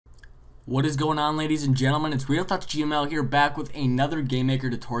What is going on, ladies and gentlemen? It's RealThoughts here, back with another GameMaker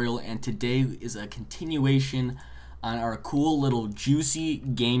tutorial, and today is a continuation on our cool little juicy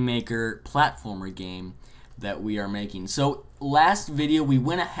GameMaker platformer game that we are making. So last video we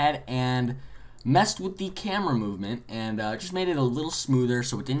went ahead and messed with the camera movement and just made it a little smoother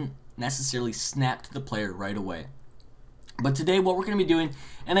so it didn't necessarily snap to the player right away. But today what we're going to be doing,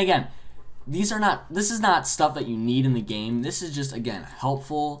 and again, this is not stuff that you need in the game. This is just, again,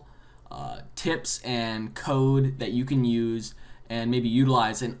 helpful tips and code that you can use and maybe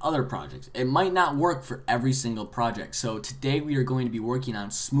utilize in other projects. It might not work for every single project. So today we are going to be working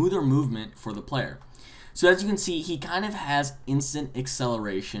on smoother movement for the player. So as you can see, he kind of has instant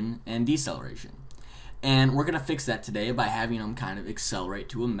acceleration and deceleration. And we're going to fix that today by having him kind of accelerate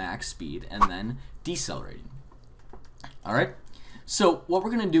to a max speed and then decelerating. Alright, so what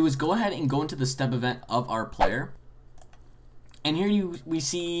we're going to do is go ahead and go into the step event of our player. And here we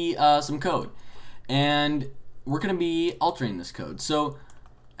see some code, and we're going to be altering this code. So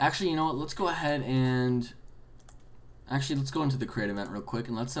actually, you know what, let's go ahead and let's go into the create event real quick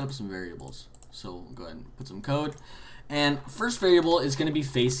and let's set up some variables. So we'll go ahead and put some code, and first variable is going to be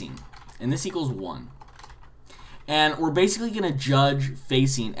facing, and this equals 1. And we're basically going to judge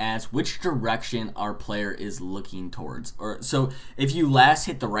facing as which direction our player is looking towards. So if you last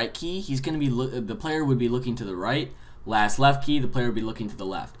hit the right key, he's going to be the player would be looking to the right. Last left key, the player would be looking to the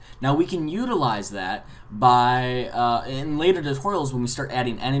left. Now we can utilize that by in later tutorials when we start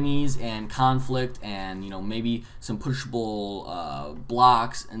adding enemies and conflict and maybe some pushable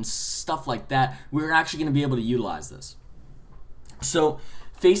blocks and stuff like that. We're actually going to be able to utilize this. So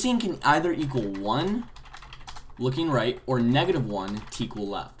facing can either equal 1 looking right or -1 to equal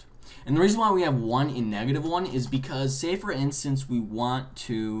left. And the reason why we have 1 in -1 is because, say for instance, we want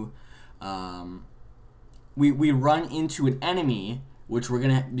to we run into an enemy, which we're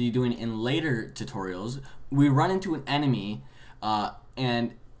going to be doing in later tutorials. We run into an enemy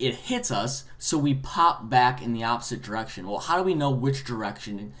and it hits us, so we pop back in the opposite direction. Well, how do we know which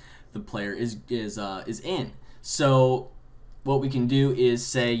direction the player is in? So what we can do is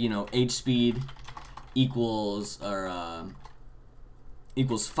say, h speed equals 5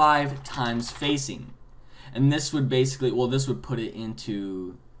 times facing. And this would basically, this would put it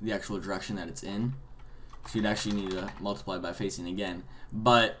into the actual direction that it's in. So you'd actually need to multiply by facing again.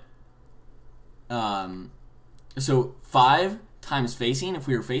 But, so 5 times facing, if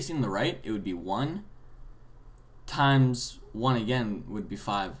we were facing the right, it would be 1. Times 1 again would be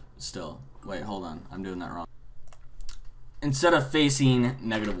 5 still. Wait, hold on. I'm doing that wrong. Instead of facing,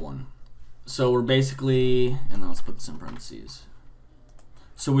 -1. So we're basically, and then let's put this in parentheses.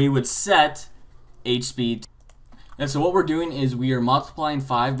 So we would set h speed. And so what we're doing is we are multiplying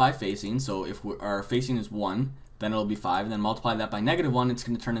 5 by facing. So if our facing is 1, then it'll be 5. And then multiply that by -1, it's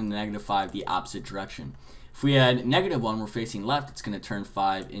going to turn into -5, the opposite direction. If we had -1, we're facing left, it's going to turn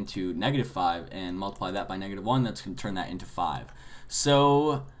 5 into -5. And multiply that by -1, that's going to turn that into 5.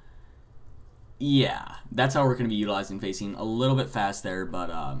 So yeah, that's how we're going to be utilizing facing. A little bit fast there,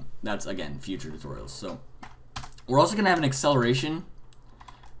 but that's, again, future tutorials. So we're also going to have an acceleration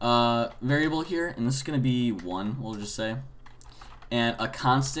variable here, and this is going to be 1, we'll just say, and a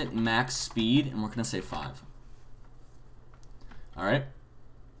constant max speed, and we're going to say 5. Alright,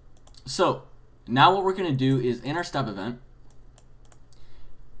 so now what we're going to do is in our step event,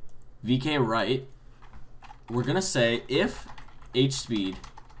 vk right, we're going to say if h speed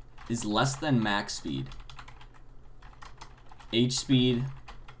is less than max speed, h speed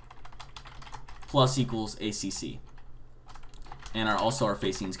plus equals ACC. And also our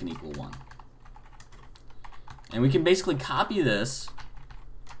facings can equal 1. And we can basically copy this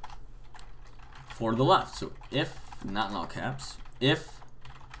for the left. So if, not in all caps, if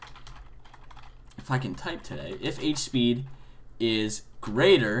I can type today, if h speed is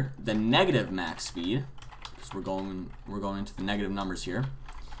greater than negative max speed, because we're going into the negative numbers here,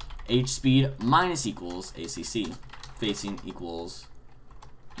 h speed minus equals ACC, facing equals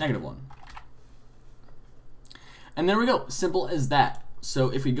 -1. And there we go, simple as that. So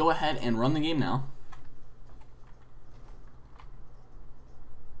if we go ahead and run the game now,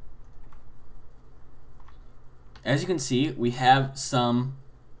 as you can see, we have some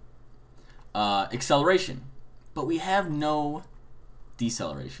acceleration, but we have no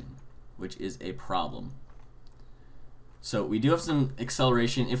deceleration, which is a problem. So we do have some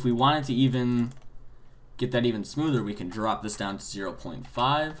acceleration. If we wanted to even get that even smoother, we can drop this down to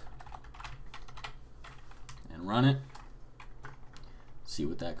 0.5 and run it. See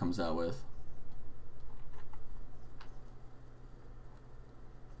what that comes out with.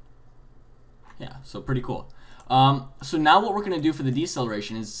 Yeah, so pretty cool. So now what we're going to do for the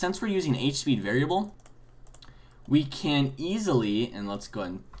deceleration is, since we're using h-speed variable, we can easily, and let's go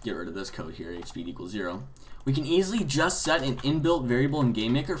ahead and get rid of this code here, h-speed equals 0. We can easily just set an inbuilt variable in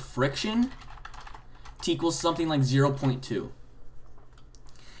GameMaker, friction, to equal something like 0.2.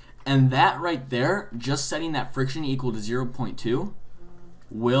 And that right there, just setting that friction equal to 0.2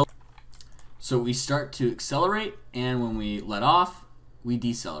 will, so we start to accelerate, and when we let off, we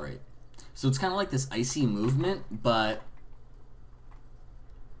decelerate. So it's kind of like this icy movement, but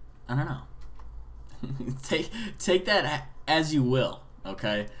I don't know. take that as you will,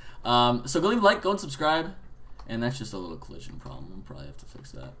 okay? So go leave a like, go and subscribe, and that's just a little collision problem. We'll probably have to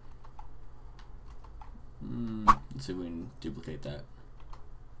fix that. Let's see if we can duplicate that.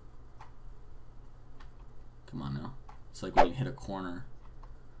 Come on now. It's like when you hit a corner.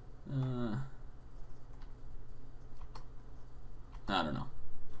 I don't know.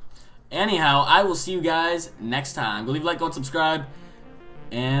 Anyhow, I will see you guys next time. Go leave a like, go and subscribe,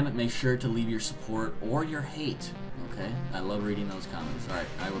 and make sure to leave your support or your hate. Okay? I love reading those comments. Alright,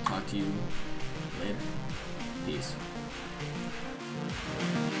 I will talk to you later. Peace.